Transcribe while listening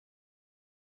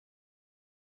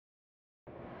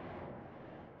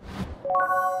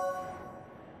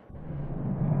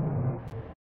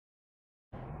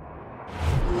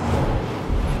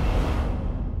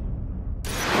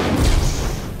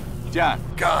John.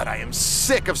 God, I am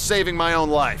sick of saving my own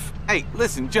life. Hey,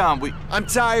 listen, John, I'm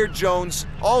tired, Jones.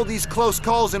 All these close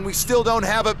calls and we still don't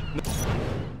have a...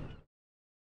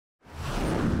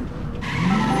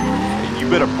 You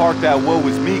better park that woe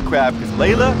is me crap, because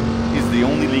Layla is the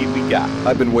only lead we got.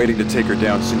 I've been waiting to take her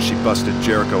down since she busted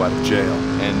Jericho out of jail.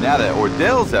 And now that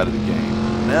Ordell's out of the game...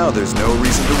 Now there's no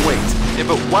reason to wait. Yeah,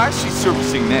 but why is she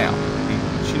surfacing now? I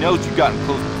mean, she knows you've gotten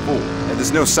close before. And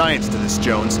there's no science to this,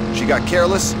 Jones. She got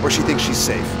careless, or she thinks she's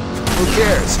safe. Who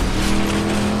cares?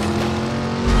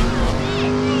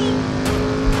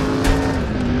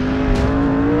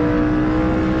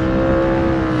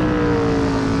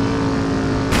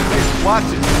 Hey, watch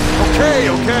it. Okay,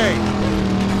 okay.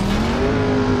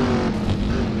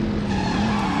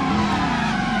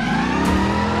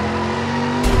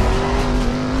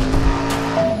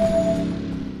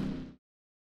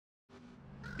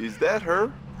 Is that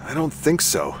her? I don't think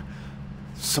so.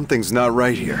 Something's not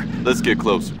right here. Let's get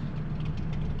closer.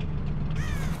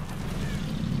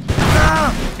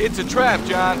 Ah! It's a trap,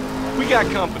 John. We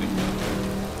got company.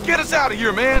 Get us out of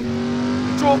here, man!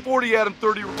 Control 40 Adam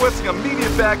 30 requesting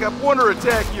immediate backup. Under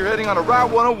attack here heading on a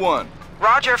Route 101.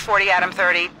 Roger, 40 Adam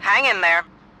 30. Hang in there.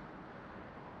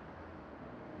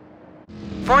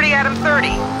 40 Adam 30.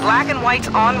 Black and white's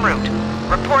en route.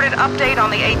 Reported update on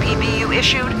the APB you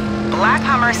issued. Black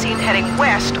Hummer seen heading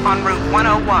west on Route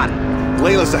 101.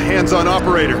 Layla's a hands-on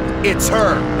operator. It's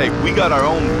her. Hey, we got our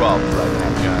own problems right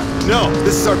now, John. No,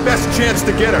 this is our best chance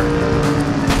to get her.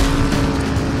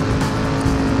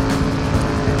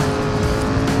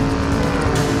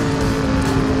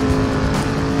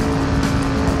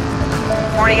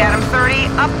 Adam 30,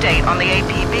 update on the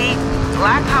APB.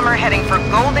 Black Hummer heading for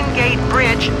Golden Gate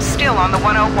Bridge, still on the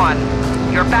 101.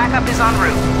 Your backup is en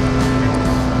route.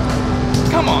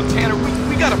 Come on, Tanner,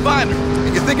 we gotta find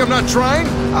her. You think I'm not trying?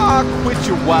 Ah, quit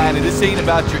your whining. This ain't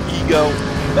about your ego.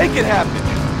 Make it happen.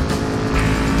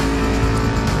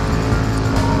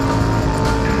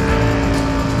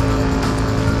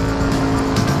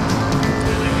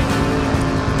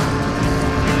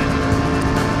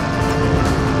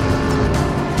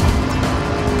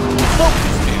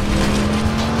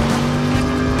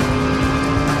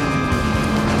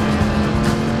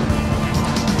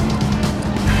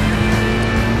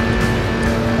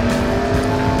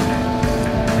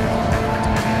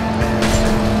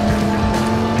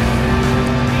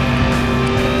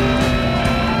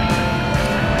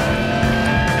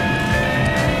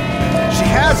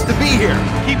 To be here.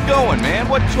 Keep going, man.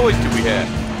 What choice do we have?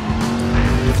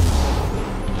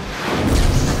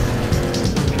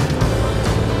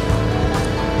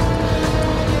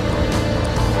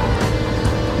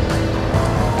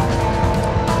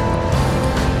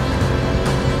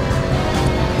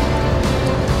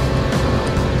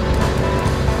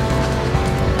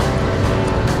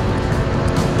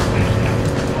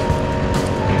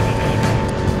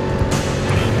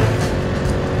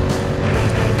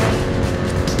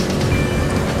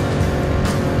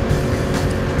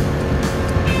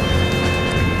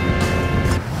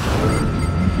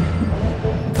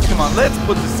 Let's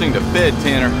put this thing to bed,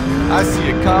 Tanner. I see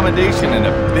accommodation and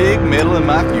a big medal in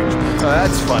my future.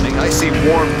 That's funny. I see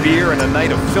warm beer and a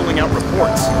night of filling out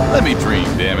reports. Let me dream,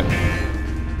 damn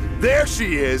it. There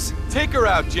she is. Take her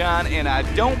out, John, and I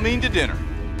don't mean to dinner.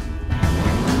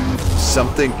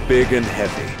 Something big and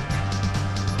heavy.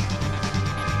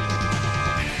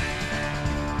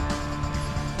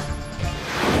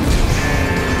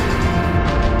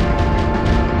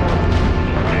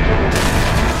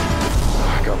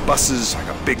 Buses, I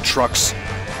got big trucks.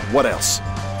 What else?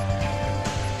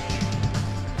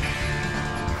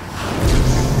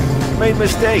 Made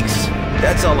mistakes.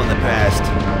 That's all in the past.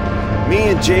 Me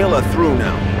and jail are through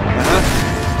now.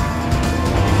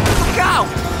 Go!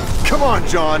 Come on,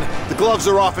 John. The gloves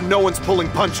are off and no one's pulling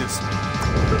punches.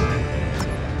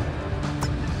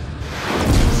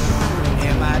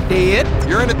 Am I dead?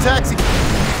 You're in a taxi.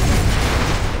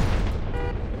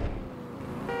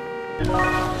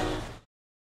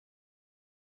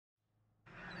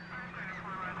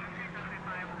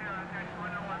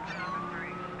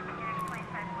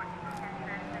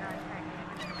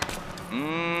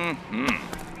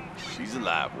 She's a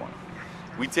live one.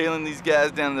 We tailing these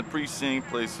guys down in the precinct,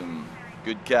 play some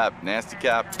good cop, nasty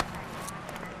cop.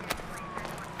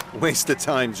 Waste of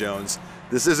time, Jones.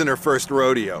 This isn't her first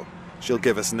rodeo. She'll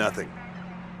give us nothing.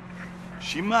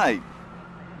 She might.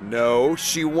 No,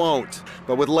 she won't.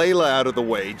 But with Layla out of the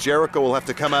way, Jericho will have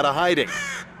to come out of hiding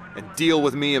and deal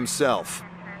with me himself.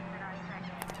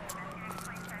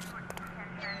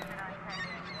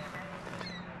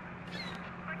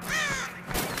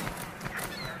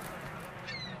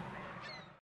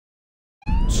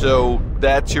 So,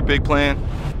 that's your big plan?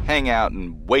 Hang out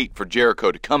and wait for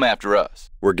Jericho to come after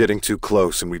us? We're getting too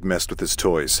close and we've messed with his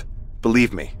toys.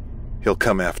 Believe me, he'll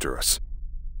come after us.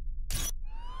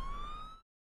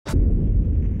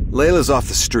 Layla's off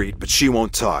the street, but she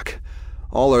won't talk.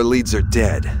 All our leads are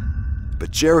dead. But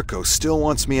Jericho still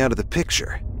wants me out of the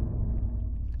picture.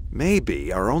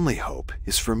 Maybe our only hope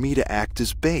is for me to act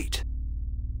as bait.